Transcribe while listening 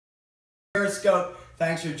Periscope.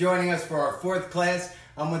 Thanks for joining us for our 4th class.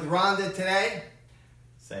 I'm with Rhonda today.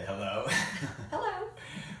 Say hello. Hello.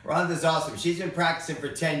 Rhonda's awesome. She's been practicing for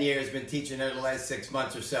 10 years, been teaching her the last 6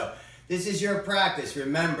 months or so. This is your practice.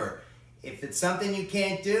 Remember, if it's something you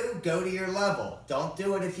can't do, go to your level. Don't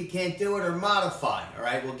do it if you can't do it, or modify. All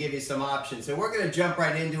right, we'll give you some options. So we're going to jump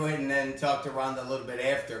right into it and then talk to Rhonda a little bit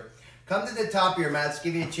after. Come to the top of your mats,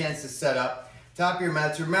 give you a chance to set up. Top of your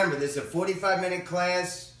mats. Remember, this is a 45-minute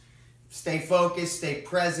class. Stay focused, stay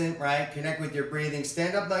present, right? Connect with your breathing.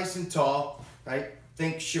 Stand up nice and tall, right?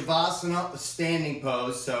 Think Shavasana, a standing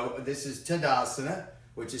pose. So this is Tadasana,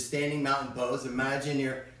 which is standing mountain pose. Imagine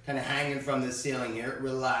you're kind of hanging from the ceiling here.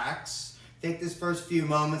 Relax. Take this first few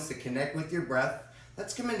moments to connect with your breath.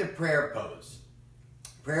 Let's come into prayer pose.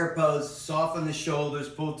 Prayer pose, soften the shoulders,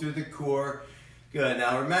 pull through the core. Good.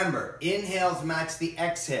 Now remember, inhales match the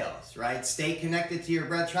exhales, right? Stay connected to your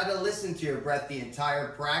breath. Try to listen to your breath the entire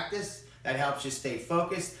practice. That helps you stay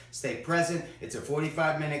focused, stay present. It's a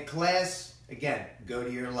 45-minute class. Again, go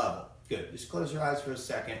to your level. Good. Just close your eyes for a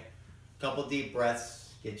second. Couple deep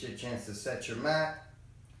breaths. Get you a chance to set your mat.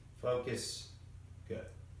 Focus. Good.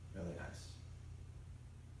 Really nice.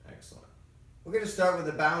 Excellent. We're going to start with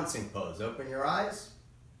a balancing pose. Open your eyes.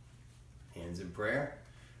 Hands in prayer.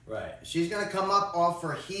 Right. She's going to come up off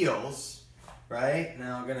her heels, right?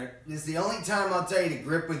 Now, this is the only time I'll tell you to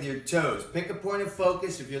grip with your toes. Pick a point of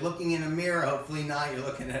focus. If you're looking in a mirror, hopefully not, you're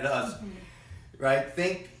looking at us, right?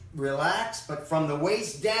 Think, relax, but from the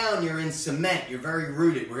waist down, you're in cement. You're very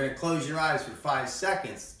rooted. We're going to close your eyes for 5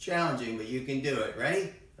 seconds. It's challenging, but you can do it. Ready?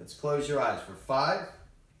 Let's close your eyes for 5,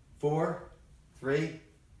 4, 3,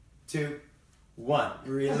 2, 1.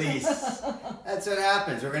 Release. That's what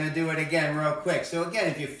happens. We're going to do it again real quick. So again,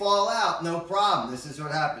 if you fall out, no problem. This is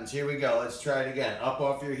what happens. Here we go. Let's try it again. Up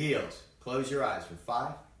off your heels. Close your eyes for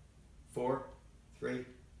 5, 4, 3,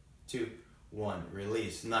 2, 1.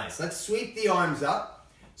 Release. Nice. Let's sweep the arms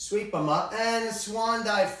up. Sweep them up. And a swan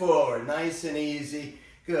dive forward. Nice and easy.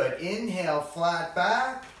 Good. Inhale, flat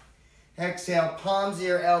back. Exhale, palms of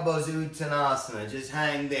your elbows, Uttanasana. Just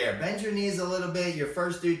hang there. Bend your knees a little bit. Your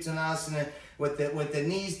first Uttanasana with the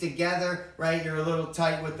knees together, right? You're a little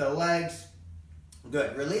tight with the legs.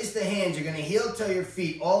 Good. Release the hands. You're going to heel toe your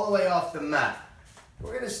feet all the way off the mat.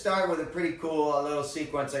 We're going to start with a pretty cool little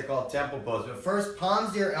sequence I call temple pose. But first,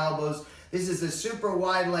 palms to your elbows. This is a super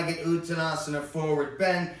wide-legged Uttanasana forward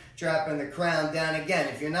bend, dropping the crown down again.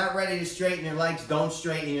 If you're not ready to straighten your legs, don't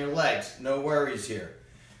straighten your legs. No worries here.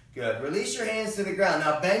 Good. Release your hands to the ground.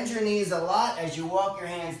 Now bend your knees a lot as you walk your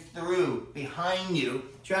hands through, behind you,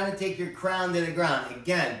 trying to take your crown to the ground.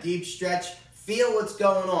 Again, deep stretch. Feel what's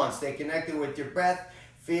going on. Stay connected with your breath.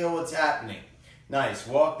 Feel what's happening. Nice.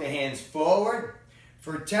 Walk the hands forward.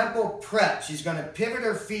 For temple prep, she's going to pivot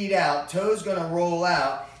her feet out. Toes going to roll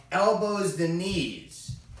out. Elbows the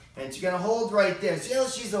knees. And she's going to hold right there. See how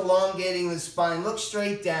she's elongating the spine. Look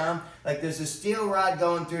straight down like there's a steel rod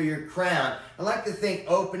going through your crown. I like to think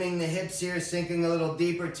opening the hips here, sinking a little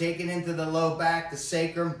deeper, taking into the low back, the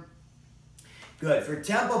sacrum. Good. For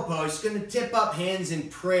temple pose, she's going to tip up, hands in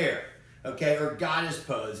prayer. Okay, or goddess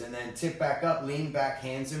pose. And then tip back up, lean back,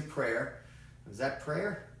 hands in prayer. Is that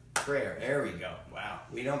prayer? Prayer. There we go. Wow.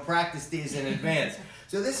 We don't practice these in advance.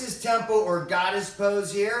 So this is temple or goddess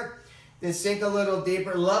pose here. Then sink a little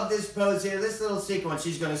deeper. Love this pose here. This little sequence.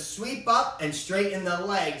 She's going to sweep up and straighten the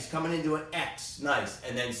legs, coming into an X. Nice.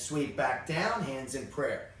 And then sweep back down, hands in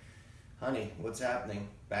prayer. Honey, what's happening?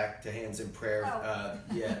 Back to hands in prayer.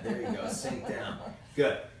 Yeah, there you go. Sink down.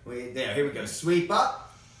 Good. There. Here we go. Sweep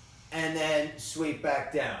up and then sweep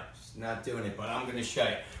back down. Just not doing it, but I'm going to show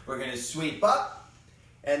you. We're going to sweep up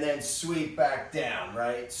and then sweep back down,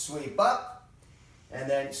 right? Sweep up. And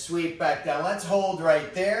then sweep back down. Let's hold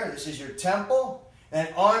right there. This is your temple. And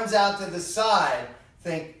arms out to the side.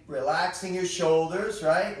 Think relaxing your shoulders,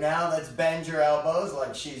 right? Now let's bend your elbows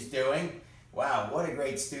like she's doing. Wow, what a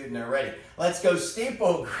great student already. Let's go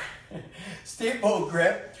steeple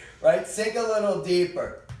grip, right? Sink a little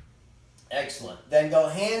deeper. Excellent. Then go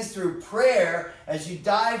hands through prayer as you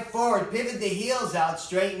dive forward. Pivot the heels out,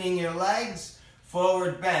 straightening your legs.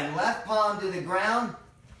 Forward bend. Left palm to the ground,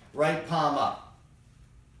 right palm up.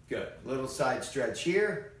 Good. Little side stretch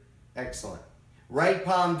here. Excellent. Right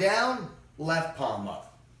palm down, left palm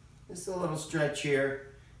up. Just a little stretch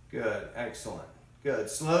here. Good. Excellent. Good.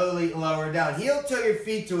 Slowly lower down. Heel toe your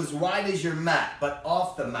feet to as wide as your mat, but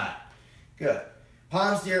off the mat. Good.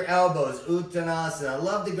 Palms to your elbows. Uttanasana. I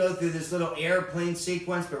love to go through this little airplane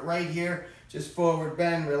sequence, but right here, just forward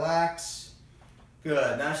bend, relax.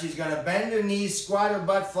 Good. Now she's going to bend her knees, squat her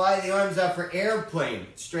butt, fly the arms out for airplane.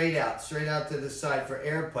 Straight out to the side for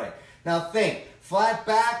airplane. Now think, flat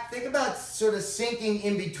back. Think about sort of sinking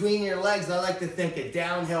in between your legs. I like to think a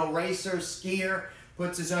downhill racer, skier,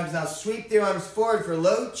 puts his arms down. Sweep the arms forward for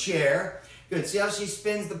low chair. Good. See how she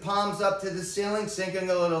spins the palms up to the ceiling, sinking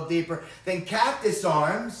a little deeper. Then cactus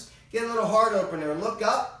arms. Get a little heart opener. Look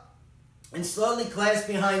up and slowly clasp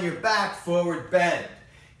behind your back, forward bend.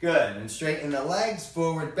 Good. And straighten the legs,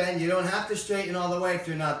 forward bend. You don't have to straighten all the way if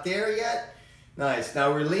you're not there yet. Nice.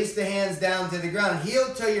 Now release the hands down to the ground.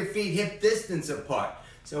 Heel toe your feet hip distance apart.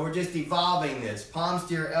 So we're just evolving this. Palms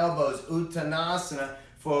to your elbows. Uttanasana.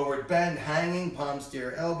 Forward bend. Hanging. Palms to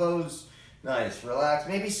your elbows. Nice. Relax.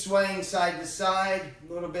 Maybe swaying side to side.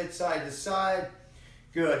 A little bit side to side.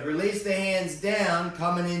 Good. Release the hands down.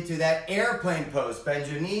 Coming into that airplane pose. Bend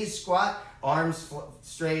your knees. Squat. Arms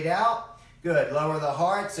straight out. Good. Lower the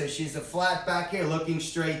heart. So she's a flat back here. Looking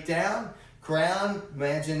straight down. Crown.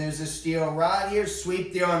 Imagine there's a steel rod here.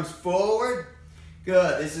 Sweep the arms forward.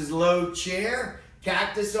 Good. This is low chair.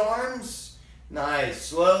 Cactus arms. Nice.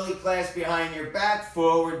 Slowly clasp behind your back.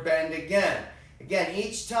 Forward bend again. Again,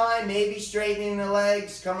 each time, maybe straightening the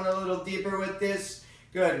legs, coming a little deeper with this.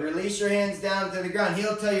 Good. Release your hands down to the ground.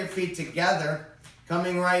 Heel toe your feet together.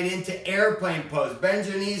 Coming right into airplane pose. Bend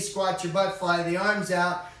your knees, squat your butt, fly the arms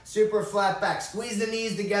out. Super flat back. Squeeze the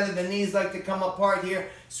knees together. The knees like to come apart here.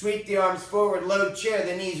 Sweep the arms forward. Low chair.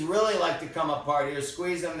 The knees really like to come apart here.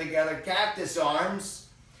 Squeeze them together. Cactus arms.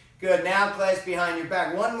 Good. Now clasp behind your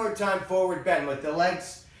back. One more time, forward bend. With the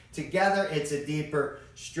legs together, it's a deeper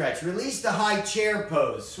stretch. Release the high chair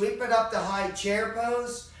pose. Sweep it up to high chair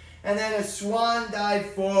pose. And then a swan dive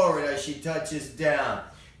forward as she touches down.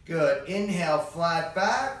 Good. Inhale, flat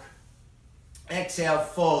back. Exhale,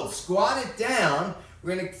 fold. Squat it down.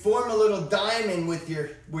 We're going to form a little diamond with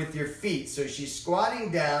your feet. So she's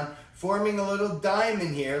squatting down, forming a little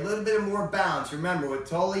diamond here. A little bit of more balance. Remember, with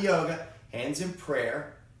Tola Yoga, hands in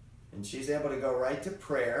prayer. And she's able to go right to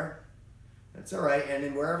prayer. That's all right. And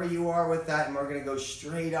then wherever you are with that, and we're going to go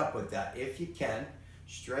straight up with that. If you can,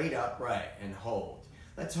 straight up, right, and hold.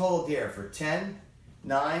 Let's hold here for 10,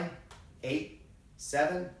 9, 8,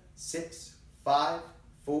 7, 6, 5,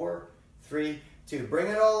 4, 3, 2. Bring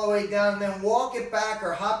it all the way down, then walk it back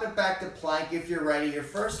or hop it back to plank if you're ready. Your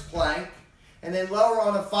first plank, and then lower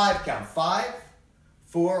on a 5 count. 5,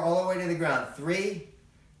 4, all the way to the ground. 3,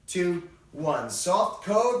 2, 1. Soft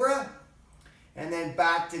cobra, and then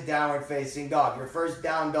back to downward facing dog. Your first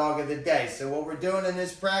down dog of the day. So what we're doing in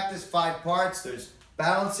this practice, 5 parts. There's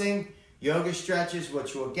balancing, yoga stretches,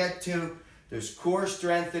 which we'll get to. There's core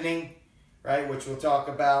strengthening, right, which we'll talk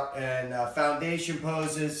about, and foundation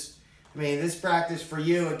poses. I mean, this practice for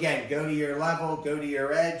you, again, go to your level, go to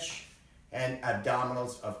your edge, and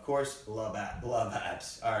abdominals, of course, love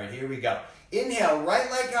abs. All right, here we go. Inhale,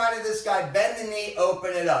 right leg high to the sky, bend the knee,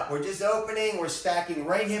 open it up. We're just opening, we're stacking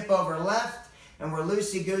right hip over left, and we're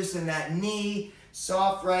loosey-goosing that knee,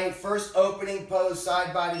 soft right, first opening pose,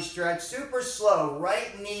 side body stretch, super slow,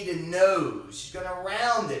 right knee to nose. She's gonna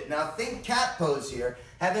round it. Now think cat pose here.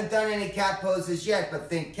 Haven't done any cat poses yet, but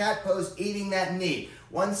think cat pose, eating that knee.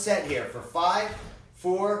 One set here for 5,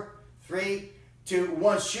 4, 3, 2,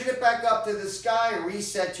 1. Shoot it back up to the sky,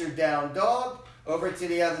 reset your down dog, over to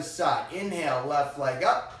the other side. Inhale, left leg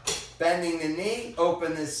up, bending the knee,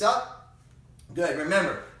 open this up. Good,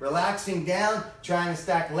 remember, relaxing down, trying to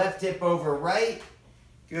stack left hip over right.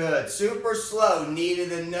 Good, super slow, knee to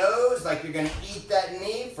the nose, like you're gonna eat that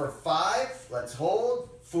knee for 5. Let's hold,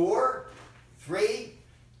 4, 3,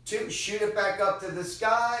 2, shoot it back up to the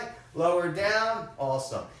sky, lower down,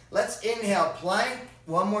 awesome. Let's inhale, plank,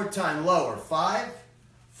 one more time, lower, 5,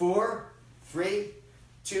 4, 3,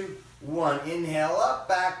 2, 1. Inhale up,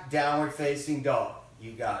 back, downward facing dog.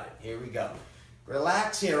 You got it, here we go.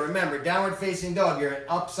 Relax here, remember, downward facing dog, you're an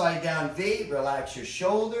upside down V, relax your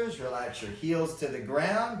shoulders, relax your heels to the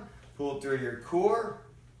ground, pull through your core,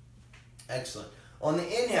 excellent. On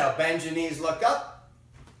the inhale, bend your knees, look up,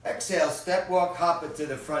 exhale, step walk, hop it to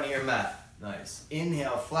the front of your mat. Nice.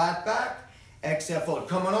 Inhale, flat back. Exhale, fold.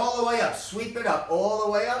 Coming all the way up. Sweep it up. All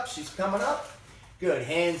the way up. She's coming up. Good.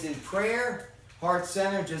 Hands in prayer. Heart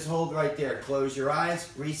center. Just hold right there. Close your eyes.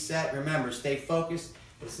 Reset. Remember, stay focused.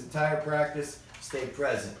 This entire practice, stay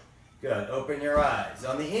present. Good. Open your eyes.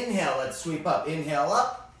 On the inhale, let's sweep up. Inhale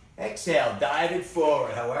up. Exhale. Dive it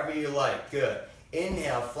forward. However you like. Good.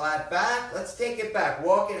 Inhale, flat back. Let's take it back.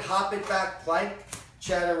 Walk it, hop it back. Plank.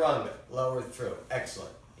 Chaturanga. Lower through.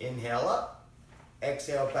 Excellent. Inhale up,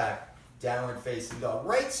 exhale back, downward facing dog.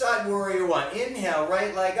 Right side warrior 1. Inhale,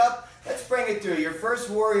 right leg up. Let's bring it through. Your first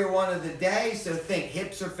warrior 1 of the day. So think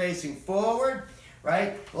hips are facing forward,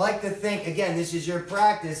 right? Like to think, again, this is your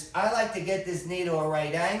practice. I like to get this knee to a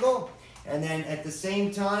right angle. And then at the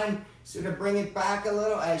same time, Sort of bring it back a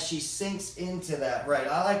little as she sinks into that. Right,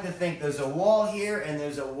 I like to think there's a wall here and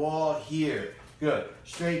there's a wall here. Good.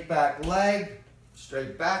 Straight back leg.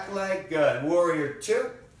 Straight back leg. Good. Warrior 2.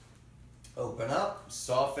 Open up.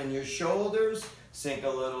 Soften your shoulders. Sink a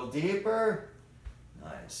little deeper.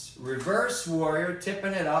 Nice. Reverse warrior.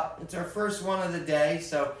 Tipping it up. It's our first one of the day.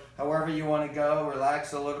 So however you want to go,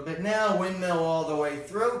 relax a little bit. Now windmill all the way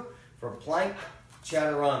through for plank.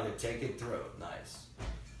 Chaturanga. Take it through. Nice.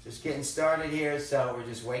 Just getting started here, so we're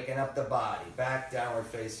just waking up the body. Back, downward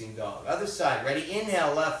facing dog. Other side, ready?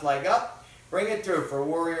 Inhale, left leg up. Bring it through for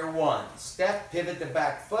warrior 1. Step, pivot the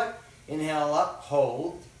back foot. Inhale up,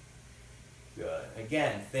 hold. Good.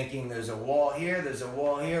 Again, thinking there's a wall here, there's a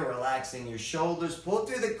wall here. Relaxing your shoulders. Pull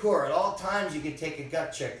through the core. At all times, you can take a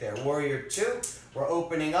gut check there. Warrior 2, we're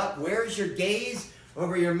opening up. Where's your gaze?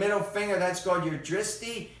 Over your middle finger, that's called your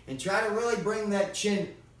dristi. And try to really bring that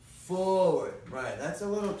chin forward. Right, that's a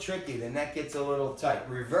little tricky. The neck gets a little tight.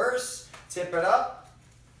 Reverse, tip it up.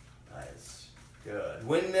 Nice. Good.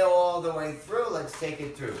 Windmill all the way through. Let's take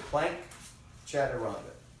it through. Plank, chaturanga.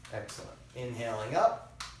 Excellent. Inhaling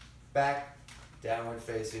up, back, downward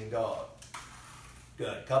facing dog.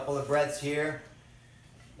 Good. Couple of breaths here.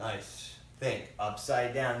 Nice. Think.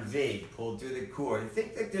 Upside down V. Pull through the core.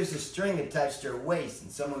 Think that there's a string attached to your waist and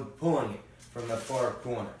someone pulling it from the far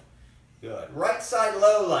corner. Good. Right side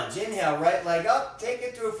low lunge. Inhale, right leg up. Take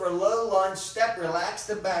it through for low lunge. Step, relax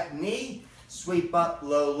the back knee. Sweep up,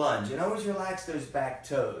 low lunge. And always relax those back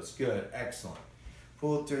toes. Good. Excellent.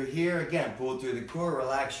 Pull through here. Again, pull through the core.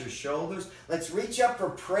 Relax your shoulders. Let's reach up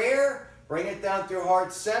for prayer. Bring it down through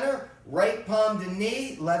heart center. Right palm to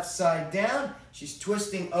knee. Left side down. She's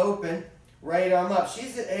twisting open. Right arm up.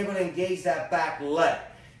 She's able to engage that back leg.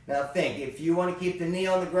 Now think, if you want to keep the knee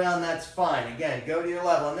on the ground, that's fine. Again, go to your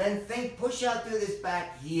level. And then think, push out through this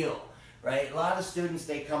back heel, right? A lot of students,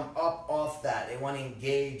 they come up off that. They want to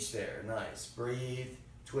engage there. Nice. Breathe.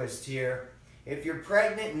 Twist here. If you're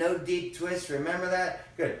pregnant, no deep twist. Remember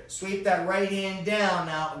that? Good. Sweep that right hand down.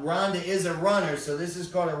 Now, Rhonda is a runner, so this is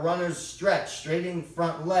called a runner's stretch. Straightening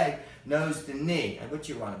front leg, nose to knee. And what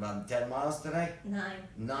you run, about 10 miles today? 9.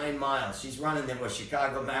 9 miles. She's running the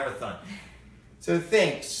Chicago Marathon. So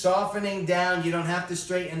think, softening down, you don't have to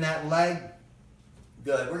straighten that leg.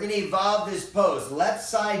 Good. We're going to evolve this pose. Left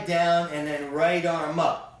side down and then right arm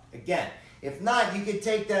up. Again, if not, you could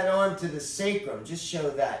take that arm to the sacrum. Just show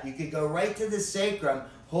that. You could go right to the sacrum,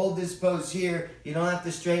 hold this pose here. You don't have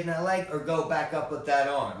to straighten that leg or go back up with that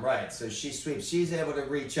arm. Right, so she sweeps. She's able to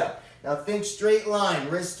reach up. Now think straight line,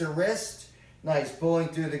 wrist to wrist. Nice, pulling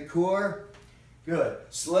through the core. Good.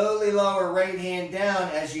 Slowly lower right hand down.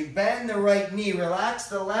 As you bend the right knee, relax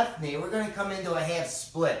the left knee. We're going to come into a half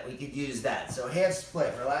split. We could use that. So half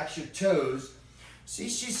split. Relax your toes. See,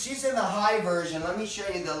 she's in the high version. Let me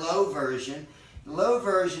show you the low version. The low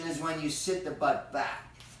version is when you sit the butt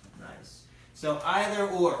back. Nice. So either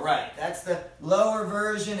or. Right. That's the lower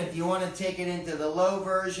version. If you want to take it into the low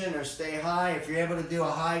version or stay high, if you're able to do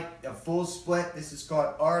a full split, this is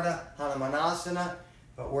called Ardha Hanumanasana.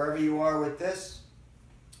 But wherever you are with this,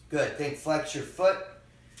 good. Think flex your foot,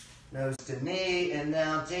 nose to knee, and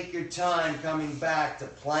now take your time coming back to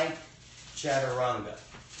plank, chaturanga.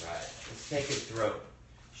 Right. Let's take it through.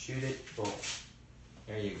 Shoot it, boom.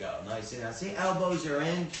 There you go. Nice. Now see, elbows are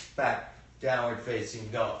in, back, downward facing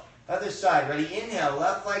dog. Other side. Ready? Inhale,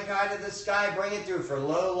 left leg high to the sky. Bring it through for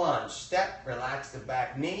low lunge. Step, relax the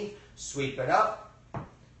back knee, sweep it up.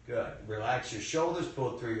 Good. Relax your shoulders,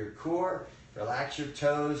 pull through your core. Relax your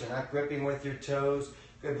toes. You're not gripping with your toes.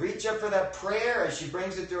 Good. Reach up for that prayer as she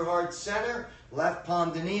brings it through heart center. Left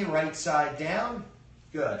palm to knee, right side down.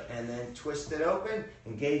 Good. And then twist it open.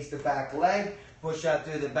 Engage the back leg. Push out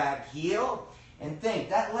through the back heel. And think,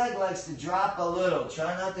 that leg likes to drop a little.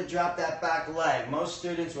 Try not to drop that back leg. Most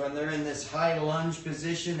students, when they're in this high lunge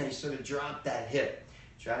position, they sort of drop that hip.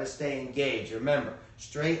 Try to stay engaged. Remember,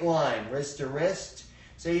 straight line, wrist to wrist.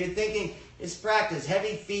 So you're thinking, it's practice,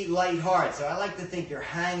 heavy feet, light heart. So I like to think you're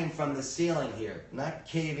hanging from the ceiling here, not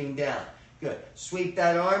caving down. Good. Sweep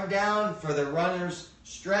that arm down for the runner's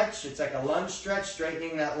stretch. It's like a lunge stretch,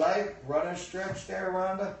 straightening that leg. Runner stretch there,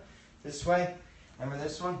 Rhonda. This way. Remember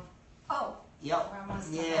this one? Oh. Yep.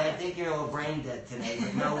 Yeah, I think you're a little brain dead today,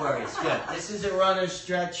 but no worries. Good. This is a runner's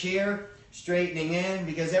stretch here, straightening in,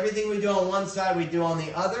 because everything we do on one side, we do on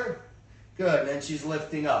the other. Good. And then she's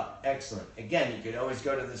lifting up. Excellent. Again, you could always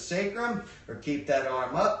go to the sacrum or keep that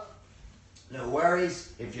arm up. No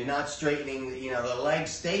worries. If you're not straightening, the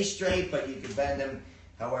legs stay straight, but you can bend them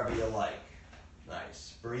however you like.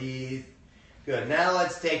 Nice. Breathe. Good. Now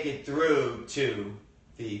let's take it through to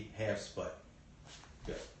the half split.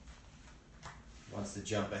 Good. Wants to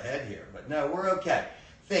jump ahead here, but no, we're okay.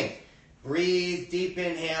 Think. Breathe, deep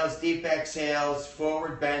inhales, deep exhales,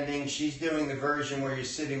 forward bending. She's doing the version where you're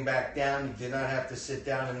sitting back down. You do not have to sit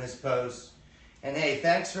down in this pose. And hey,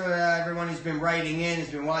 thanks for everyone who's been writing in, who's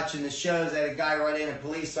been watching the shows. I had a guy write in, a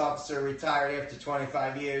police officer, retired after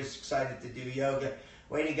 25 years, excited to do yoga.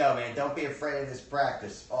 Way to go, man. Don't be afraid of this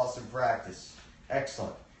practice. Awesome practice.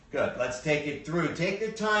 Excellent. Good. Let's take it through. Take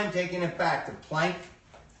your time taking it back to plank,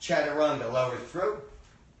 chaturanga. Lower through.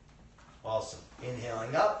 Awesome.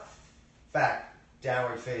 Inhaling up. Back,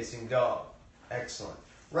 downward facing dog. Excellent.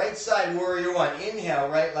 Right side, warrior one. Inhale,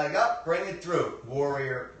 right leg up, bring it through.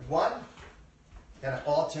 Warrior one. Kind of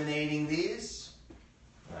alternating these.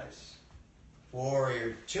 Nice.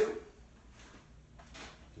 Warrior two.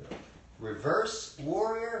 Good. Reverse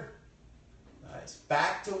warrior. Nice.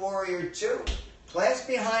 Back to warrior two. Clasp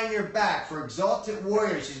behind your back for exalted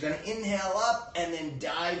warrior. She's going to inhale up and then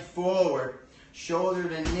dive forward, shoulder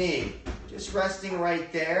to knee. Just resting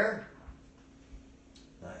right there.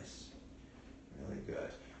 Nice. Really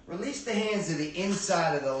good. Release the hands to the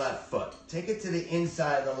inside of the left foot. Take it to the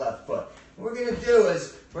inside of the left foot. What we're going to do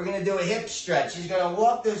is we're going to do a hip stretch. She's going to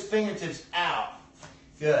walk those fingertips out.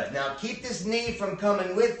 Good. Now keep this knee from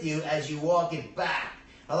coming with you as you walk it back.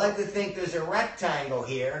 I like to think there's a rectangle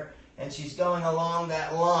here, and she's going along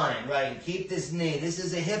that line, right? And keep this knee. This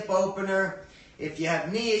is a hip opener. If you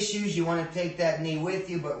have knee issues, you want to take that knee with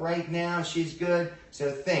you, but right now she's good.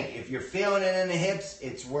 So think, if you're feeling it in the hips,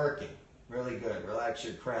 it's working. Really good. Relax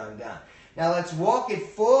your crown down. Now let's walk it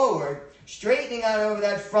forward, straightening out over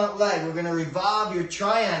that front leg. We're going to revolve your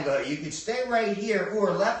triangle. You can stay right here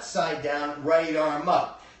or left side down, right arm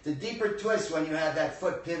up. The deeper twist when you have that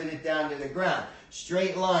foot pivoted down to the ground.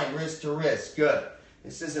 Straight line, wrist to wrist. Good.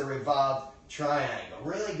 This is a revolved triangle.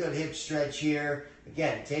 Really good hip stretch here.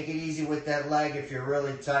 Again, take it easy with that leg if you're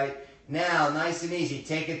really tight. Now, nice and easy.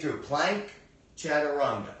 Take it through plank,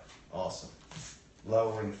 chaturanga. Awesome.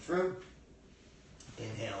 Lowering through.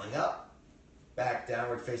 Inhaling up. Back,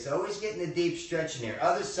 downward face. Always getting a deep stretch in here.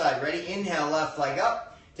 Other side. Ready? Inhale, left leg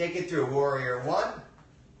up. Take it through. Warrior one.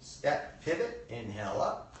 Step, pivot. Inhale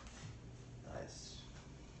up. Nice.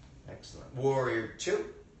 Excellent. Warrior two.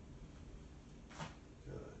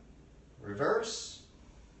 Good. Reverse.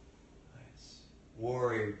 Nice.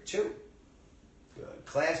 Warrior two. Good.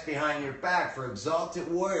 Clasp behind your back for exalted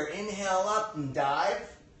warrior. Inhale up and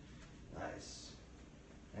dive. Nice.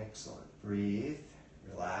 Excellent. Breathe.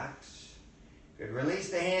 Relax. Good. Release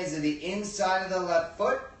the hands to the inside of the left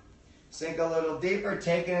foot. Sink a little deeper,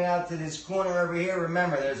 taking it out to this corner over here.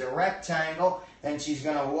 Remember, there's a rectangle, and she's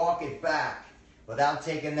going to walk it back without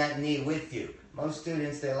taking that knee with you. Most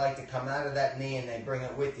students, they like to come out of that knee and they bring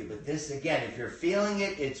it with you. But this, again, if you're feeling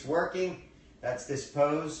it, it's working. That's this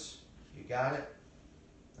pose. You got it?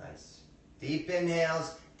 Nice. Deep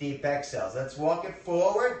inhales, deep exhales. Let's walk it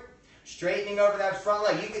forward. Straightening over that front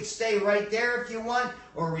leg. You could stay right there if you want,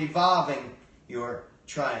 or revolving your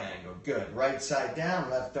triangle. Good. Right side down,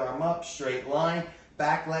 left arm up, straight line.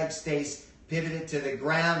 Back leg stays pivoted to the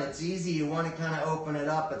ground. It's easy. You want to kind of open it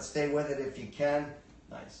up, but stay with it if you can.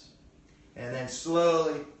 Nice. And then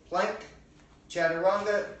slowly plank,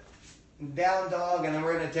 chaturanga, down dog, and then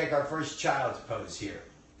we're going to take our first child's pose here.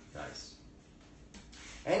 Nice.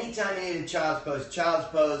 Anytime you need a child's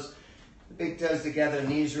pose, the big toes together,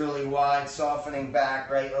 knees really wide, softening back,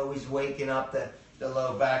 right? Always waking up the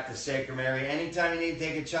low back, the sacrum area. Anytime you need to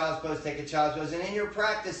take a child's pose, take a child's pose. And in your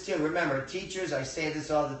practice too, remember, teachers, I say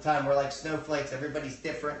this all the time, we're like snowflakes, everybody's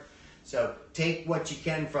different. So take what you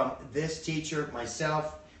can from this teacher,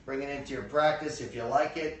 myself, bring it into your practice if you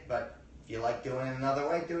like it, but if you like doing it another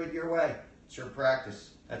way, do it your way. It's your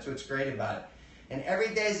practice. That's what's great about it. And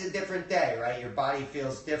every day is a different day, right? Your body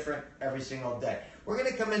feels different every single day. We're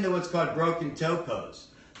going to come into what's called broken toe pose.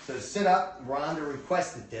 So sit up. Rhonda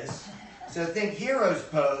requested this. So think hero's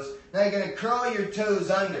pose. Now you're going to curl your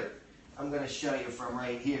toes under. I'm going to show you from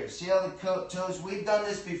right here. See how the toes, we've done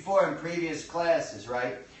this before in previous classes,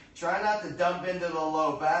 right? Try not to dump into the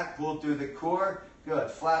low back. Pull through the core.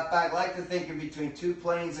 Good. Flat back. Like to think in between two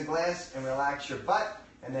planes of glass and relax your butt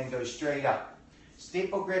and then go straight up.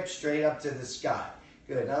 Steeple grip straight up to the sky.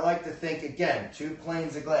 Good. I like to think, again, two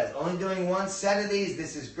planes of glass. Only doing one set of these.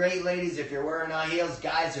 This is great, ladies, if you're wearing high heels.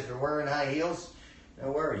 Guys, if you're wearing high heels,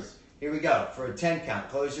 no worries. Here we go for a 10 count.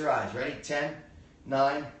 Close your eyes. Ready? 10,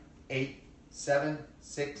 9, 8, 7,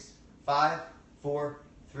 6, 5, 4,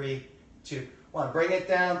 3, 2, 1. Bring it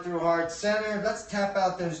down through heart center. Let's tap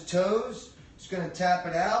out those toes. Just going to tap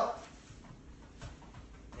it out.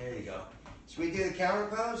 There you go. Should we do the counter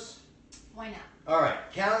pose? Why not? All right,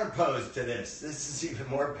 counter pose to this. This is even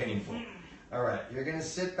more painful. All right, you're going to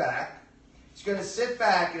sit back. She's going to sit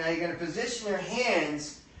back, and now you're going to position your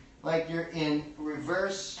hands like you're in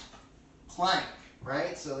reverse plank,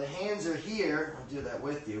 right? So the hands are here. I'll do that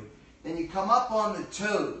with you. Then you come up on the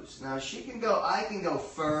toes. Now she can go, I can go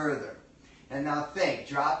further. And now think,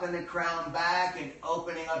 dropping the crown back and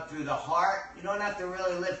opening up through the heart. You don't have to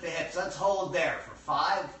really lift the hips. Let's hold there for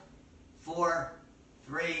 5, 4,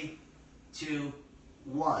 3, 2,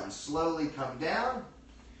 1. Slowly come down.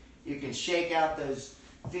 You can shake out those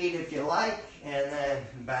feet if you like, and then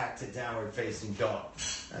back to downward facing dog.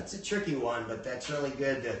 That's a tricky one, but that's really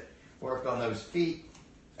good to work on those feet.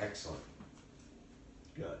 Excellent.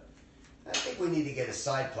 Good. I think we need to get a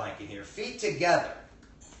side plank in here. Feet together.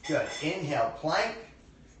 Good. Inhale, plank.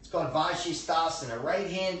 It's called Vashisthasana. Right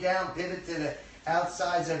hand down, pivot to the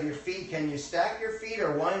outsides of your feet. Can you stack your feet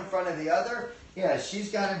or one in front of the other? Yeah,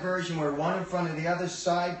 she's got a version where one in front of the other,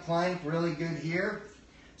 side plank. Really good here.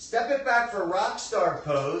 Step it back for rock star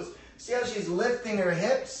pose. See how she's lifting her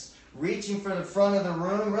hips, reaching for the front of the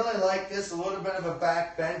room. Really like this, a little bit of a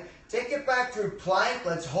back bend. Take it back through plank.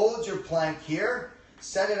 Let's hold your plank here.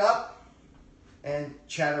 Set it up and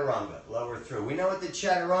chaturanga, lower through. We know what the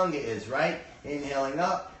chaturanga is, right? Inhaling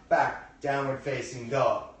up, back, downward facing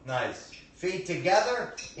dog. Nice. Feet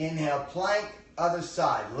together, inhale, plank, other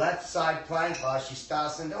side. Left side plank,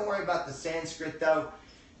 Vashisthasana. Don't worry about the Sanskrit though.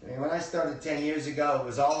 I mean, when I started 10 years ago, it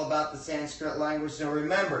was all about the Sanskrit language. So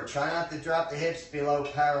remember, try not to drop the hips below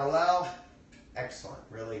parallel. Excellent,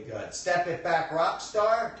 really good. Step it back, rock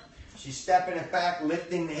star. She's stepping it back,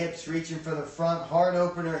 lifting the hips, reaching for the front. Heart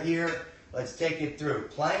opener here. Let's take it through.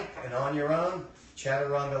 Plank, and on your own,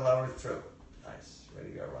 chaturanga lower through. Nice.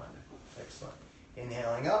 Ready to go, Rhonda. Excellent.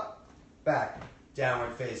 Inhaling up, back,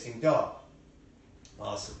 downward facing dog.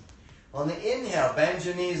 Awesome. On the inhale, bend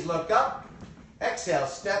your knees, look up. Exhale,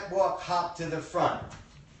 step, walk, hop to the front.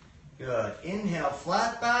 Good. Inhale,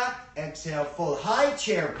 flat back. Exhale, full high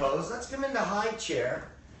chair pose. Let's come into high chair.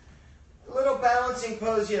 A little balancing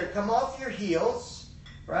pose here. Come off your heels,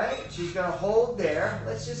 right? She's going to hold there.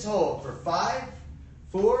 Let's just hold for 5,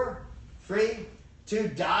 4, 3, 2.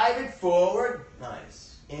 Dive it forward.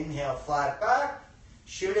 Nice. Inhale, flat back.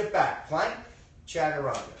 Shoot it back. Plank,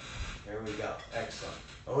 chaturanga. There we go. Excellent.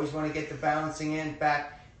 Always want to get the balancing in,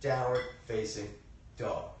 back, downward facing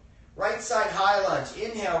dog. Right side high lunge.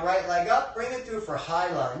 Inhale, right leg up. Bring it through for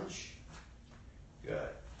high lunge. Good.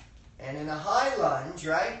 And in a high lunge,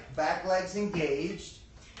 right, back leg's engaged.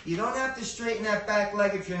 You don't have to straighten that back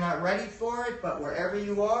leg if you're not ready for it, but wherever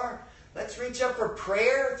you are, let's reach up for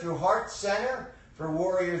prayer through heart center for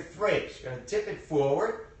warrior 3. So you're going to tip it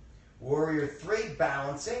forward. Warrior 3,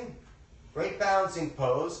 balancing. Great balancing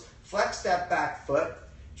pose. Flex that back foot.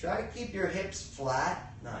 Try to keep your hips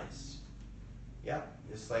flat. Nice. Yep,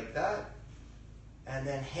 just like that. And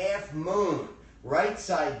then half moon, right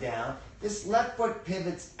side down. This left foot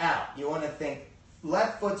pivots out. You want to think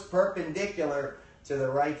left foot's perpendicular to the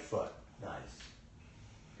right foot. Nice.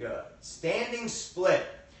 Good. Standing split.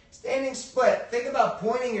 Standing split. Think about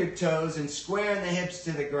pointing your toes and squaring the hips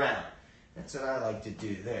to the ground. That's what I like to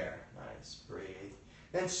do there. Nice. Breathe.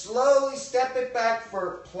 Then slowly step it back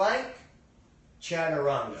for plank,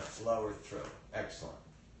 chaturanga. Lower through. Excellent.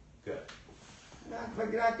 Good.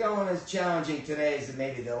 Not going as challenging today as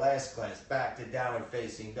maybe the last class. Back to downward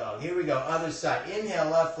facing dog. Here we go. Other side. Inhale,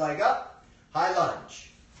 left leg up. High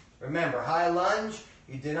lunge. Remember, high lunge.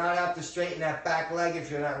 You do not have to straighten that back leg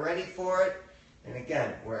if you're not ready for it. And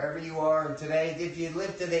again, wherever you are, and today, if you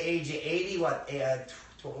live to the age of 80, what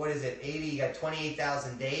is it? 80, you got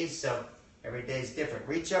 28,000 days, so every day is different.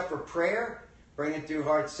 Reach up for prayer. Bring it through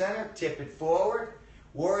heart center. Tip it forward.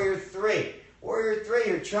 Warrior 3. Warrior 3,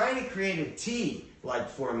 you're trying to create a T-like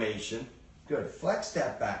formation. Good. Flex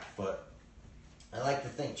that back foot. I like to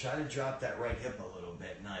think, try to drop that right hip a little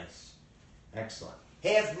bit. Nice. Excellent.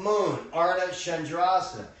 Half moon, Ardha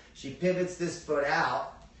Chandrasana. She pivots this foot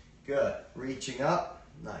out. Good. Reaching up.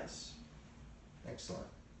 Nice. Excellent.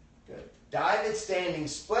 Good. Dive it, standing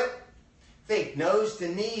split. Think nose to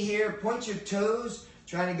knee here. Point your toes.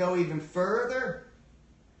 Trying to go even further.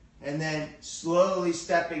 And then slowly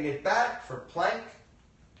stepping it back for plank.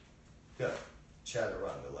 Good.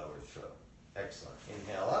 Chaturanga, lower through. Excellent.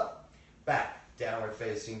 Inhale up. Back. Downward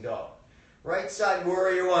facing dog. Right side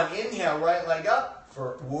warrior 1. Inhale, right leg up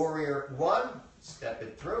for warrior 1. Step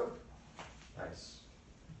it through. Nice.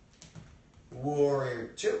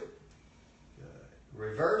 Warrior 2. Good.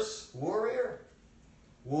 Reverse warrior.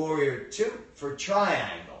 Warrior 2 for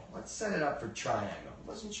triangle. Let's set it up for triangle.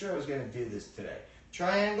 Wasn't sure I was going to do this today.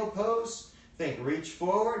 Triangle pose. Think reach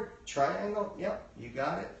forward. Triangle. Yep, you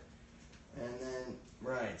got it. And then,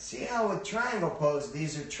 right. See how with triangle pose,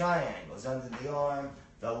 these are triangles. Under the arm,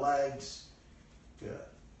 the legs. Good.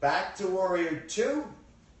 Back to warrior two.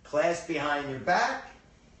 Clasp behind your back.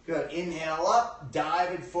 Good. Inhale up,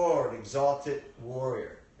 dive it forward, exalted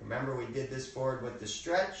warrior. Remember we did this forward with the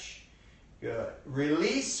stretch. Good.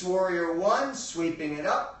 Release, warrior one, sweeping it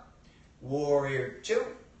up. Warrior two.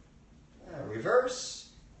 Reverse,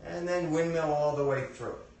 and then windmill all the way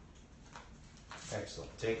through.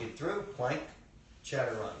 Excellent. Take it through, plank,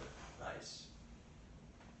 chaturanga. Nice.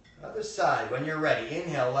 Other side, when you're ready,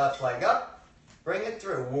 inhale, left leg up. Bring it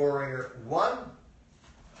through, warrior one.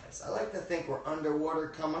 Nice. I like to think we're underwater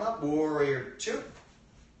coming up. Warrior two.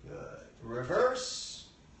 Good. Reverse.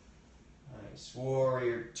 Nice.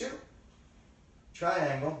 Warrior two.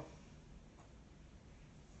 Triangle.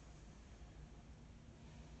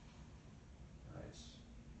 Nice.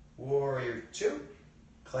 Warrior two.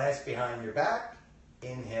 Clasp behind your back.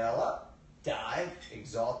 Inhale up. Dive.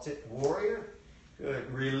 Exalted warrior.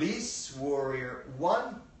 Good. Release. Warrior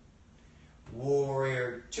one.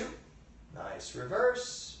 Warrior two. Nice.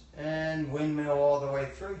 Reverse. And windmill all the way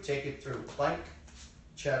through. Take it through. Plank.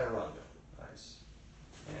 Chaturanga. Nice.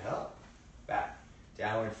 Inhale. Back.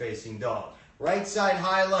 Downward facing dog. Right side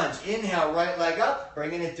high lunge. Inhale. Right leg up.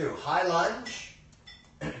 Bringing it through. High lunge.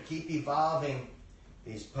 Keep evolving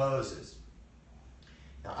these poses.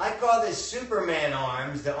 Now I call this Superman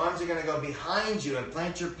arms. The arms are going to go behind you and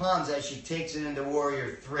plant your palms as she takes it into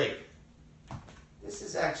warrior three. This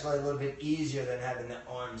is actually a little bit easier than having the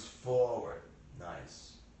arms forward. Nice.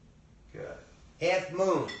 Good. Half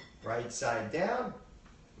moon. Right side down,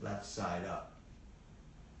 left side up.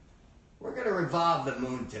 We're going to revolve the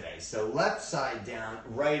moon today. So left side down,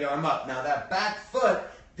 right arm up. Now that back foot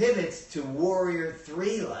pivots to warrior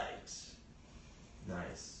three legs.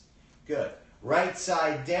 Nice. Good. Right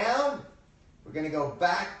side down, we're going to go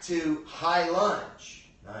back to high lunge.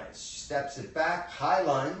 Nice. Steps it back, high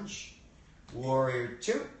lunge. Warrior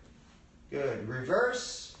two. Good.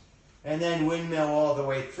 Reverse. And then windmill all the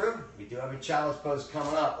way through. We do have a child's pose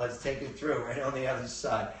coming up. Let's take it through right on the other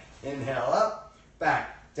side. Inhale up,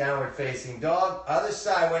 back, downward facing dog. Other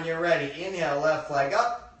side when you're ready. Inhale, left leg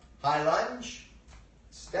up, high lunge,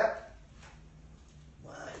 step.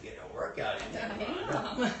 Wow, you're getting a workout in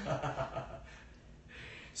there.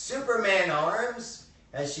 Superman arms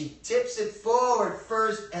as she tips it forward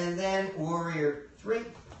first and then warrior three.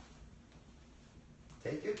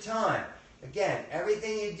 Take your time. Again,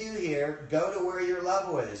 everything you do here, go to where your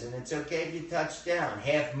level is, and it's okay if you touch down.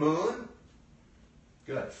 Half moon.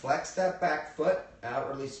 Good. Flex that back foot,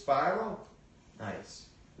 outwardly spiral. Nice.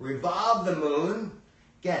 Revolve the moon.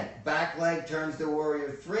 Again, back leg turns to warrior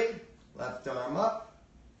three. Left arm up.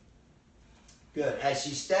 Good. As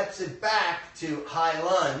she steps it back to high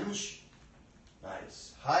lunge.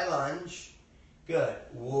 Nice. High lunge. Good.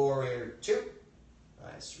 Warrior two.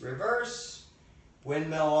 Nice. Reverse.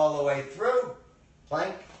 Windmill all the way through.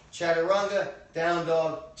 Plank, chaturanga, down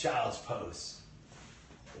dog, child's pose.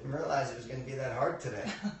 Didn't realize it was going to be that hard today.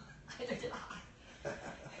 Neither did I.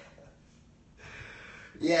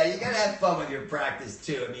 Yeah, you got to have fun with your practice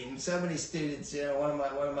too. I mean, so many students, you know, one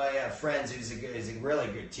of my friends who's a really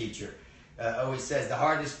good teacher always says the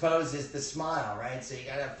hardest pose is the smile, right? So you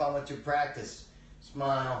got to have fun with your practice.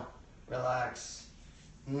 Smile, relax.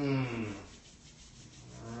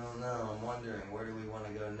 I don't know. I'm wondering, where do we want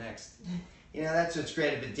to go next? You know, that's what's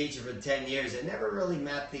great. I've been teaching for 10 years. I never really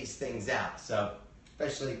mapped these things out. So,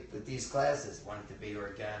 especially with these classes, I want it to be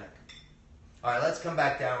organic. All right, let's come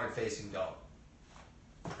back downward facing dog.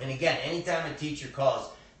 And again, anytime a teacher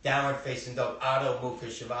calls downward facing dog, Adho Mukha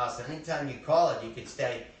Shavasana, anytime you call it, you could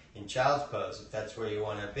stay in child's pose if that's where you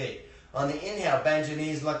want to be. On the inhale, bend your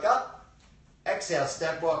knees, look up. Exhale,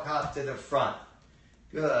 step, walk, hop to the front.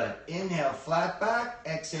 Good. Inhale, flat back.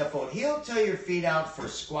 Exhale, fold. Heel toe your feet out for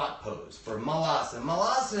squat pose, for malasana.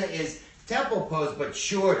 Malasana is temple pose, but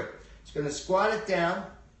shorter. It's going to squat it down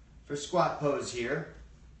for squat pose here.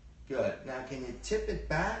 Good. Now, can you tip it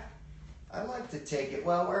back? I like to take it,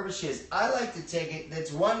 well, wherever she is. I like to take it,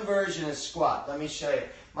 that's one version of squat. Let me show you.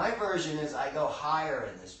 My version is I go higher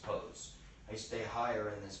in this pose. I stay higher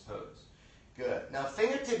in this pose. Good. Now,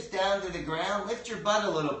 fingertips down to the ground. Lift your butt a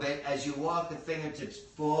little bit as you walk the fingertips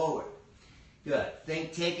forward. Good.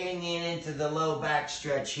 Think taking it into the low back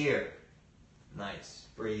stretch here. Nice.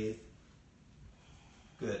 Breathe.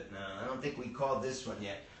 Good. Now, I don't think we called this one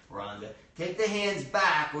yet, Rhonda. Take the hands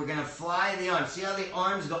back. We're going to fly the arms. See how the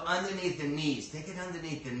arms go underneath the knees? Take it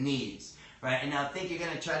underneath the knees. Right? And now think you're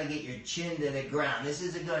going to try to get your chin to the ground. This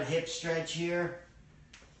is a good hip stretch here.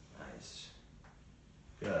 Nice.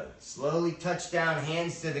 Good. Slowly touch down,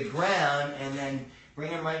 hands to the ground, and then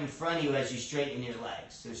bring them right in front of you as you straighten your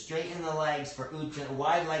legs. So straighten the legs for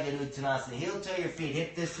wide-legged Uttanasana. Heel toe your feet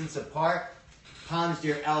hip distance apart. palms to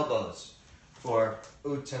your elbows for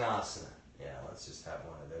Uttanasana. Yeah, let's just have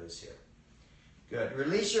one of those here. Good.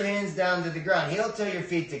 Release your hands down to the ground. Heel toe your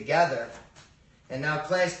feet together. And now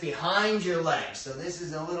clasp behind your legs. So this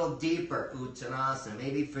is a little deeper Uttanasana.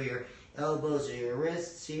 Maybe for your elbows or your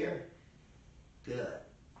wrists here. Good.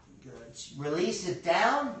 Good. Release it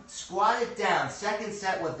down. Squat it down. Second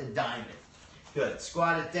set with the diamond. Good.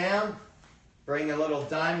 Squat it down. Bring a little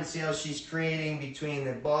diamond. See how she's creating between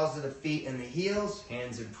the balls of the feet and the heels.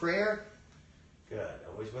 Hands in prayer. Good.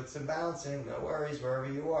 Always with some bouncing. No worries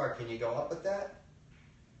wherever you are. Can you go up with that?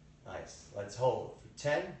 Nice. Let's hold for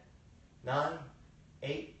 10, 9,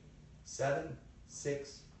 8, 7,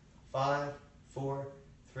 6, 5, 4,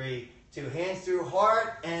 3, 2. Hands through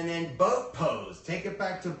heart and then boat pose. Take it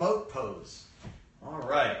back to boat pose. All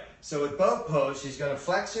right. So with boat pose, she's going to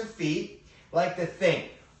flex her feet. Like to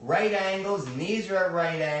think. Right angles, knees are at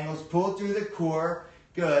right angles. Pull through the core.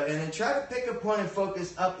 Good. And then try to pick a point and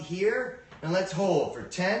focus up here. And let's hold for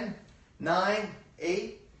 10, 9,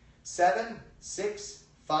 8, 7, 6,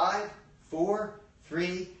 5, 4,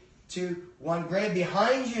 3, 2, 1. Grab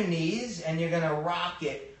behind your knees and you're going to rock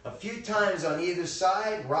it a few times on either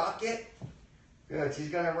side. Rock it. Good. She's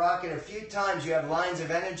going to rock it a few times. You have lines of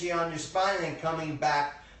energy on your spine and then coming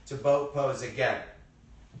back to boat pose again.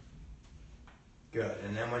 Good.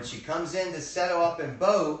 And then when she comes in to settle up in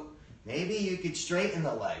boat, maybe you could straighten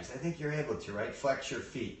the legs. I think you're able to, right? Flex your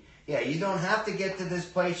feet. Yeah, you don't have to get to this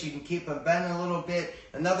place. You can keep them bent a little bit.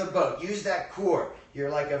 Another boat. Use that core.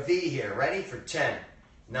 You're like a V here. Ready? For 10,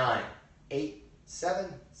 9, 8,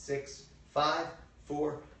 7, 6, 5,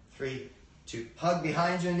 4, 3, 2. Hug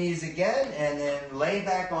behind your knees again and then lay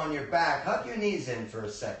back on your back. Hug your knees in for a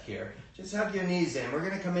sec here. Just hug your knees in. We're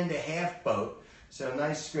going to come into half boat. So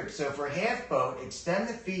nice script. So for half boat, extend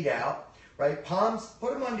the feet out. Right? Palms,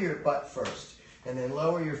 put them under your butt first. And then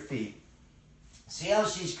lower your feet. See how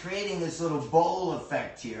she's creating this little bowl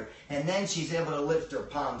effect here. And then she's able to lift her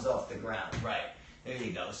palms off the ground. Right. There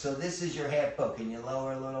you go. So this is your half boat. Can you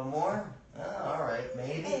lower a little more? Oh, all right.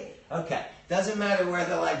 Maybe. Okay. Doesn't matter where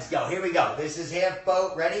the legs go. Here we go. This is half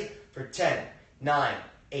boat. Ready? For 10, 9,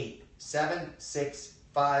 8, 7, 6,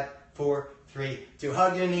 5, 4, 3, 2.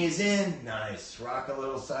 Hug your knees in. Nice. Rock a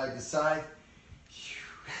little side to side.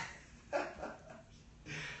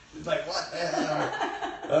 It's like, what the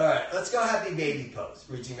hell? All right, let's go happy baby pose.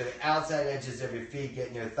 Reaching for the outside edges of your feet,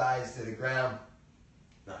 getting your thighs to the ground.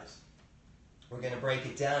 Nice. We're going to break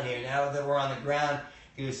it down here. Now that we're on the ground,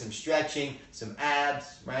 do some stretching, some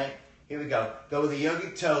abs, right? Here we go. Go with a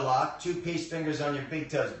yogic toe lock. 2 peace fingers on your big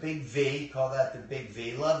toes. Big V. Call that the big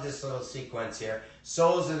V. Love this little sequence here.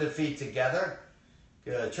 Soles of the feet together.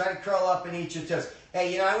 Good. Try to curl up and eat your toes.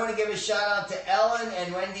 Hey, I want to give a shout out to Ellen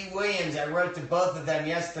and Wendy Williams. I wrote to both of them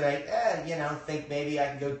yesterday. Think maybe I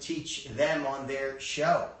can go teach them on their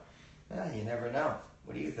show. You never know.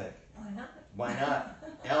 What do you think? Why not? Why not?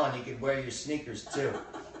 Ellen, you could wear your sneakers too.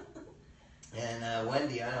 And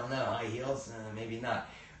Wendy, I don't know. High heels? Maybe not.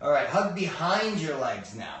 All right, hug behind your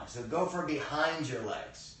legs now. So go for behind your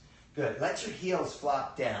legs. Good. Let your heels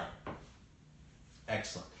flop down.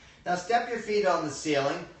 Excellent. Now step your feet on the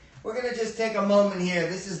ceiling. We're going to just take a moment here.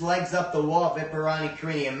 This is legs up the wall, Viparani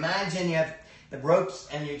Karini. Imagine you have the ropes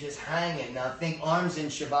and you're just hanging. Now think arms in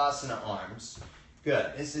Shavasana arms.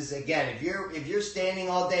 Good. This is, again, if you're standing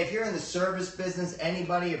all day, if you're in the service business,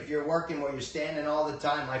 anybody, if you're working where you're standing all the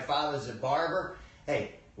time, my father's a barber,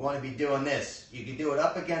 hey, you want to be doing this. You can do it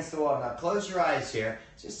up against the wall. Now close your eyes here.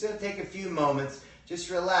 Just take a few moments.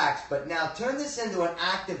 Just relax. But now turn this into an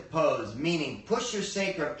active pose, meaning push your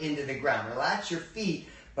sacrum into the ground. Relax your feet,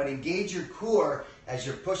 but engage your core as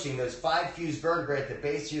you're pushing those 5 fused vertebrae at the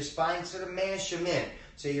base of your spine. Sort of mash them in.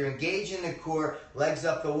 So you're engaging the core, legs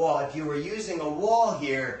up the wall. If you were using a wall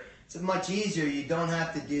here, it's much easier. You don't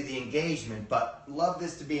have to do the engagement, but love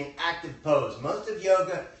this to be an active pose. Most of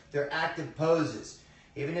yoga, they're active poses.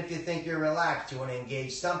 Even if you think you're relaxed, you want to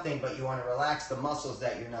engage something, but you want to relax the muscles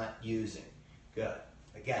that you're not using. Good.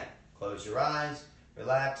 Again, close your eyes,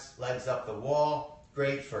 relax, legs up the wall.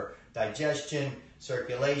 Great for digestion,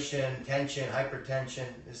 circulation, tension, hypertension.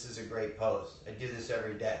 This is a great pose. I do this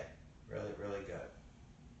every day. Really, really good.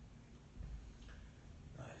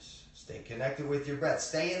 Nice. Stay connected with your breath.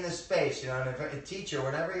 Stay in this space. A teacher,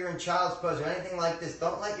 whenever you're in child's pose or anything like this,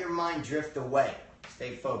 don't let your mind drift away.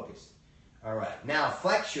 Stay focused. All right. Now,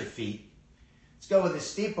 flex your feet. Let's go with a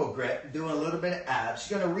steeple grip, doing a little bit of abs.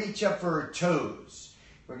 She's going to reach up for her toes.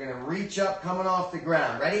 We're going to reach up, coming off the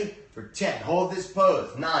ground. Ready? For 10. Hold this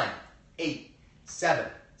pose. 9, 8, 7,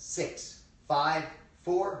 6, 5,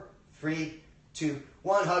 4, 3, 2,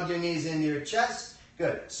 1. Hug your knees into your chest.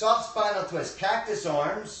 Good. Soft spinal twist. Cactus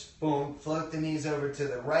arms. Boom. Float the knees over to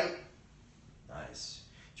the right. Nice.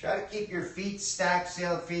 Try to keep your feet stacked. See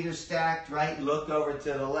how the feet are stacked, right? Look over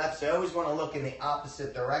to the left. So you always want to look in the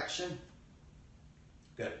opposite direction.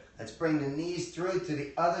 Good. Let's bring the knees through to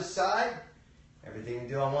the other side. Everything we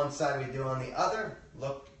do on one side, we do on the other.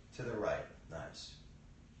 Look to the right. Nice.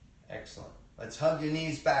 Excellent. Let's hug your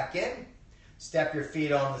knees back in. Step your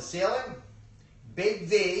feet on the ceiling. Big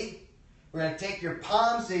V. We're going to take your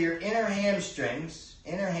palms to your inner hamstrings.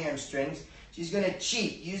 She's going to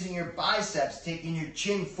cheat using your biceps, taking your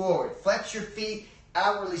chin forward. Flex your feet,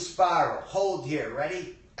 outwardly spiral. Hold here.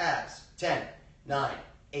 Ready? Abs. 10, 9,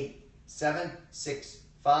 8, 7, 6,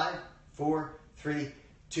 5, 4, 3,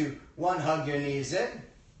 2, 1. Hug your knees in.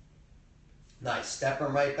 Nice. Step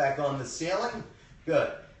them right back on the ceiling.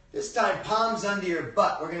 Good. This time, palms under your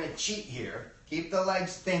butt. We're going to cheat here. Keep the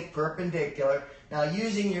legs think perpendicular. Now,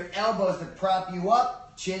 using your elbows to prop you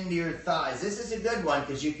up, chin to your thighs. This is a good one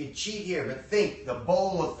because you can cheat here, but think the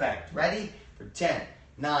bowl effect. Ready? For 10,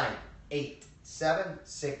 9, 8, 7,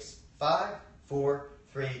 6, 5, 4,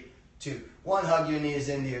 3, 2, 1. Hug your knees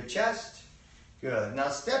into your chest. Good. Now,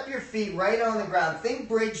 step your feet right on the ground. Think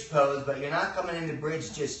bridge pose, but you're not coming into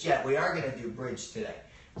bridge just yet. We are going to do bridge today.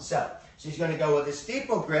 So, she's going to go with a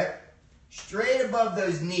steeple grip, straight above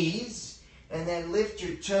those knees. And then lift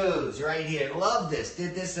your toes right here. Love this.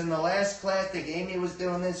 Did this in the last class. I think Amy was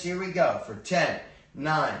doing this. Here we go. For 10,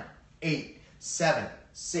 9, 8, 7,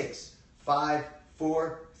 6, 5,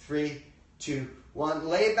 4, 3, 2, 1.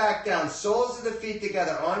 Lay back down. Soles of the feet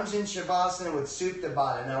together. Arms in Shavasana with Supta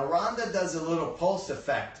Baddha. Now, Rhonda does a little pulse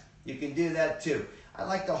effect. You can do that too. I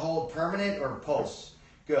like to hold permanent or pulse.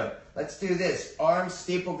 Good. Let's do this. Arms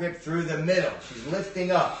steeple grip through the middle. She's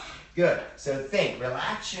lifting up. Good. So think.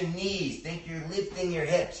 Relax your knees. Think you're lifting your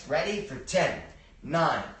hips. Ready? For 10,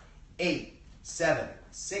 9, 8, 7,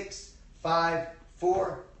 6, 5,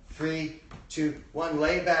 4, 3, 2, 1.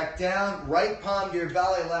 Lay back down. Right palm to your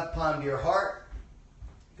belly, left palm to your heart.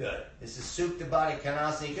 Good. This is Supta Baddha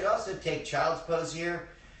Konasana. You could also take child's pose here,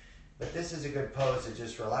 but this is a good pose to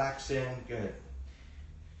just relax in. Good.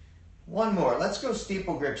 One more. Let's go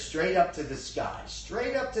steeple grip straight up to the sky.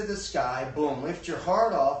 Straight up to the sky. Boom. Lift your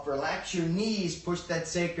heart off. Relax your knees. Push that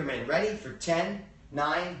sacrum in. Ready? For 10,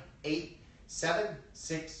 9, 8, 7,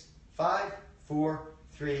 6, 5, 4,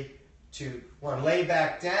 3, 2, 1. Lay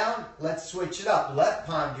back down. Let's switch it up. Left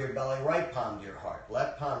palm to your belly, right palm to your heart.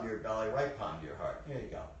 Left palm to your belly, right palm to your heart. Here you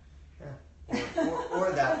go. Yeah.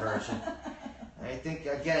 Or that version. I think,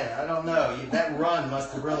 again, I don't know. That run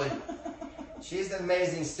must have really... She's an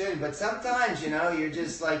amazing student, but sometimes, you're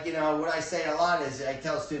just like, what I say a lot is I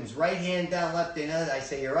tell students, right hand down, left hand other. I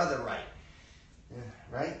say your other right.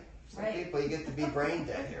 Right? Some people, you get to be brain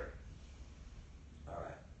dead here. All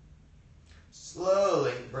right.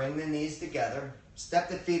 Slowly bring the knees together. Step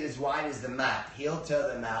the feet as wide as the mat. Heel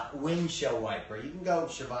toe the mat. Windshield wiper. You can go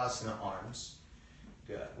Shavasana arms.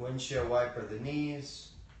 Good. Windshield wiper the knees.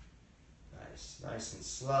 Nice and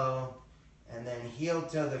slow. And then heel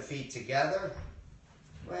toe the feet together.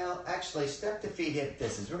 Well, actually, step the feet hip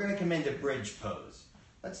distance. We're going to come into bridge pose.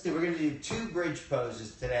 We're going to do 2 bridge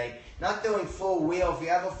poses today. Not doing full wheel. If you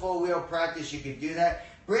have a full wheel practice, you could do that.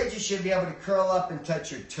 Bridge, you should be able to curl up and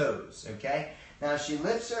touch your toes, okay? Now, she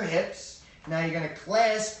lifts her hips. Now, you're going to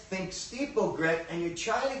clasp, think steeple grip, and you're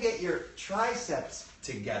trying to get your triceps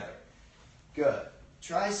together. Good.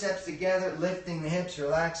 Triceps together, lifting the hips,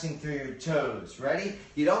 relaxing through your toes. Ready?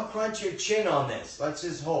 You don't crunch your chin on this. Let's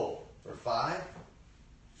just hold. For 5,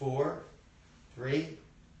 4, 3,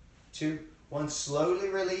 2, 1. Slowly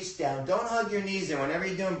release down. Don't hug your knees in. Whenever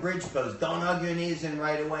you're doing bridge pose, don't hug your knees in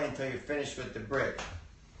right away until you're finished with the bridge.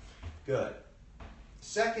 Good.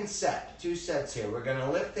 Second set. 2 sets here. We're going to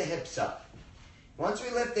lift the hips up. Once we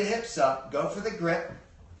lift the hips up, go for the grip.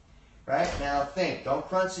 Right? Now think, don't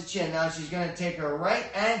crunch the chin. Now she's going to take her right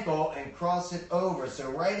ankle and cross it over. So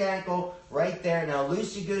right ankle, right there. Now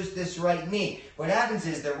loosey-goose this right knee. What happens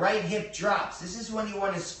is the right hip drops. This is when you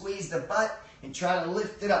want to squeeze the butt and try to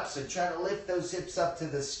lift it up. So try to lift those hips up to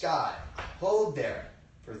the sky. Hold there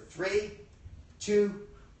for 3, 2,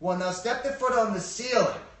 1. Now step the foot on the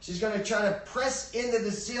ceiling. She's going to try to press into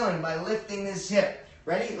the ceiling by lifting this hip.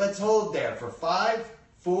 Ready? Let's hold there for 5,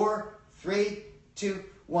 4, 3, 2,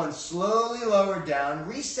 1. Slowly lower down.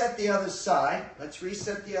 Reset the other side. Let's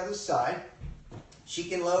reset the other side. She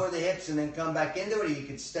can lower the hips and then come back into it, or you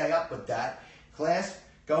can stay up with that. Clasp,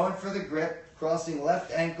 going for the grip, crossing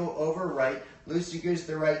left ankle over right. Loosey-goose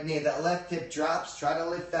the right knee. That left hip drops. Try to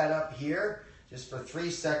lift that up here just for 3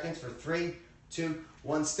 seconds. For 3, 2,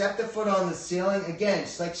 1. Step the foot on the ceiling. Again,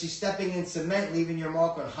 it's like she's stepping in cement, leaving your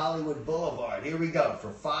mark on Hollywood Boulevard. Here we go for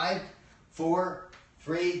 5, 4,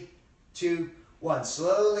 3, 2, 1.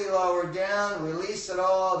 Slowly lower down, release it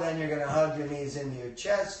all. Then you're going to hug your knees into your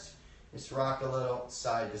chest. Just rock a little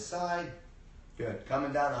side to side. Good.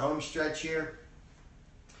 Coming down the home stretch here.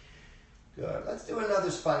 Good. Let's do another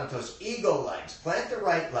spinal twist. Eagle legs. Plant the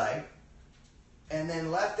right leg. And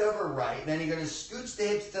then left over right. Then you're going to scooch the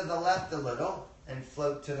hips to the left a little and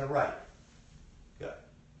float to the right. Good.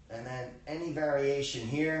 And then any variation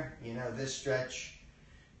here. You know, this stretch.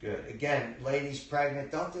 Good. Again, ladies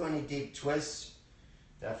pregnant, don't do any deep twists.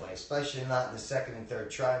 Definitely, especially not in the 2nd and 3rd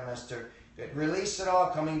trimester. Good. Release it all,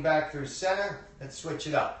 coming back through center. Let's switch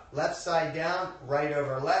it up. Left side down, right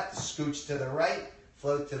over left, scooch to the right,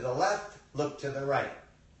 float to the left, look to the right.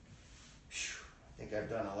 Whew, I think I've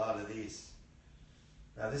done a lot of these.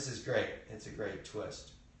 Now this is great. It's a great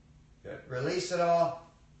twist. Good. Release it all,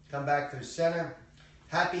 come back through center.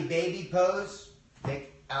 Happy baby pose.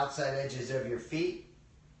 Take outside edges of your feet.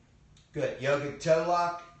 Good. Yogic toe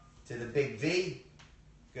lock to the big V.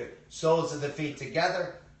 Good. Soles of the feet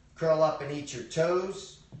together. Curl up and eat your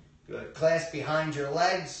toes. Good. Clasp behind your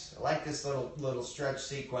legs. I like this little stretch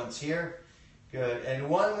sequence here. Good. And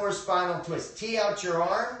one more spinal twist. Tee out your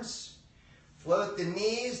arms. Float the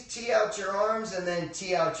knees. Tee out your arms and then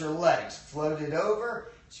tee out your legs. Float it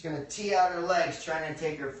over. She's going to tee out her legs, trying to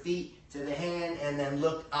take her feet to the hand and then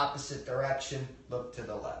look opposite direction. Look to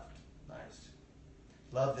the left. Nice.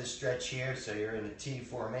 Love this stretch here. So you're in a T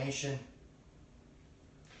formation.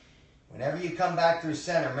 Whenever you come back through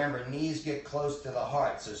center, remember, knees get close to the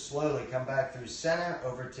heart. So slowly come back through center,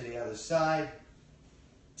 over to the other side.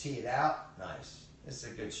 Tee it out. Nice. This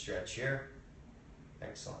is a good stretch here.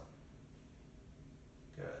 Excellent.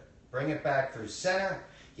 Good. Bring it back through center.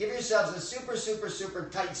 Give yourselves a super, super, super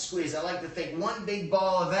tight squeeze. I like to think one big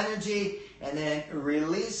ball of energy and then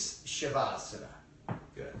release Shavasana.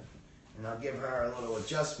 Good. And I'll give her a little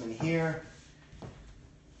adjustment here.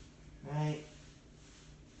 Right.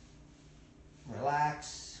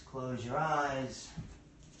 Relax, close your eyes.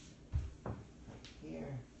 Right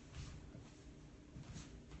here.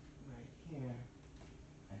 Right here.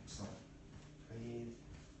 Excellent. Breathe.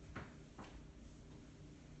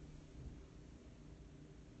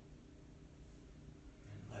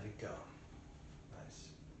 And let it go. Nice.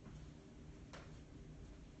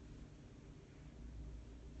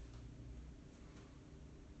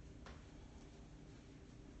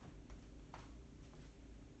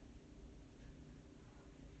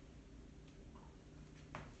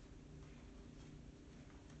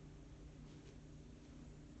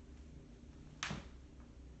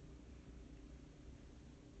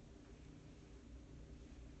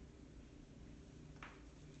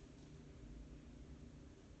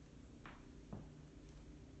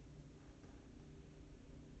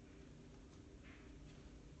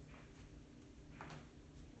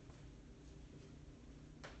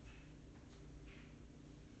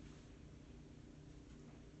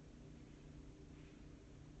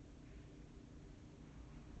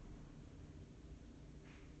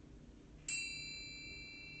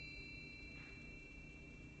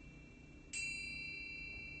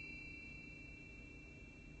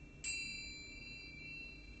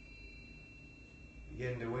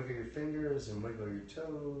 Begin to wiggle your fingers and wiggle your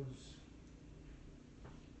toes.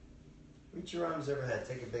 Reach your arms overhead.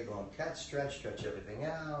 Take a big long cat stretch. Stretch everything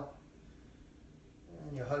out.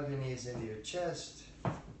 And you hug your knees into your chest.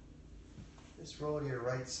 Just roll to your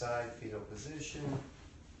right side, fetal position.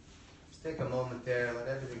 Just take a moment there. Let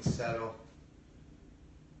everything settle.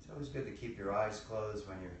 It's always good to keep your eyes closed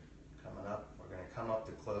when you're coming up. We're going to come up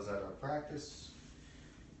to close out our practice.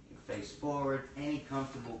 Face forward, any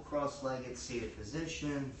comfortable cross-legged seated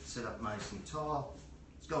position. Sit up nice and tall.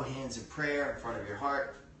 Let's go hands in prayer in front of your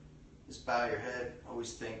heart. Just bow your head.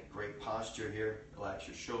 Always think great posture here. Relax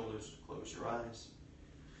your shoulders. Close your eyes.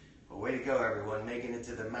 Well, way to go, everyone. Making it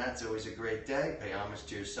to the mat's always a great day. Pay homage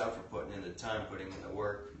to yourself for putting in the time, putting in the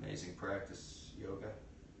work. Amazing practice, yoga.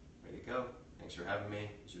 Way to go. Thanks for having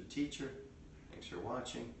me as your teacher. Thanks for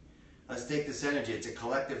watching. Let's take this energy. It's a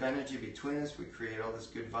collective energy between us. We create all this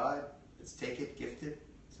good vibe. Let's take it, gift it,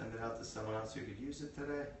 send it out to someone else who could use it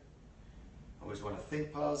today. Always want to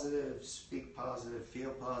think positive, speak positive, feel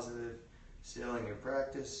positive. Sealing your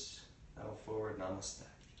practice. Now forward, namaste.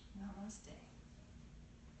 Namaste.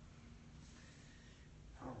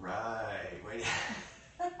 All right. Wait.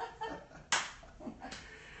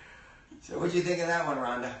 So what'd you think of that one,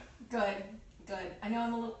 Rhonda? Good. Good. I know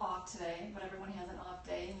I'm a little off today, but everyone has an off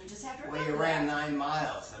day, and we just have to remember Well, you ran 9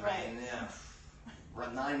 miles. I Right. mean, yeah.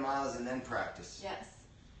 Run 9 miles and then practice. Yes.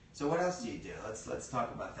 So what else do you do? Let's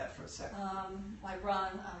talk about that for a second. I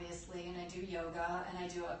run, obviously, and I do yoga, and I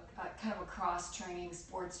do a kind of a cross-training,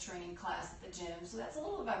 sports training class at the gym. So that's a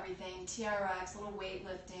little of everything. TRX, a little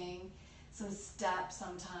weightlifting, some steps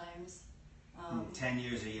sometimes. 10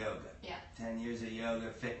 years of yoga. Yeah. 10 years of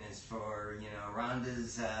yoga fitness for,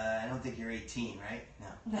 Rhonda's, I don't think you're 18, right?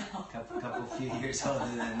 No. Couple few years older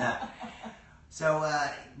than that. So,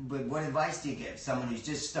 but what advice do you give? Someone who's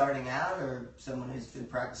just starting out or someone who's been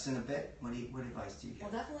practicing a bit? What advice do you give?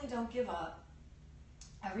 Well, definitely don't give up.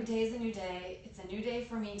 Every day is a new day. It's a new day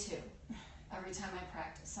for me too. Every time I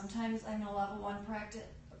practice. Sometimes I'm in a level 1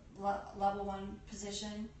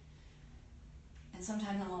 position, and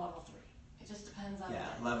sometimes I'm a level 3. It just depends on the day.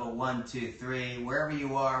 Level 1, 2, 3, wherever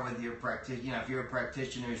you are with your practice. If you're a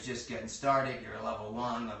practitioner who's just getting started, you're a level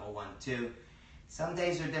 1, level 1, 2. Some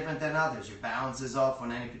days are different than others. Your balance is off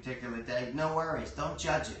on any particular day. No worries. Don't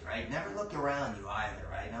judge it, right? Never look around you either,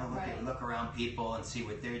 right? Don't look around people and see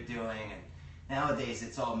what they're doing. And nowadays,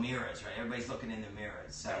 it's all mirrors, right? Everybody's looking in the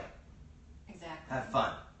mirrors. So exactly. Have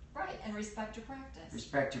fun. Right, and respect your practice.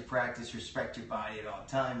 Respect your practice. Respect your body at all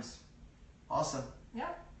times. Awesome.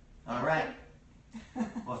 Yep. All right.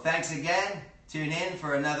 Well, thanks again. Tune in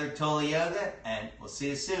for another Tola Yoga, and we'll see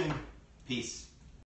you soon. Peace.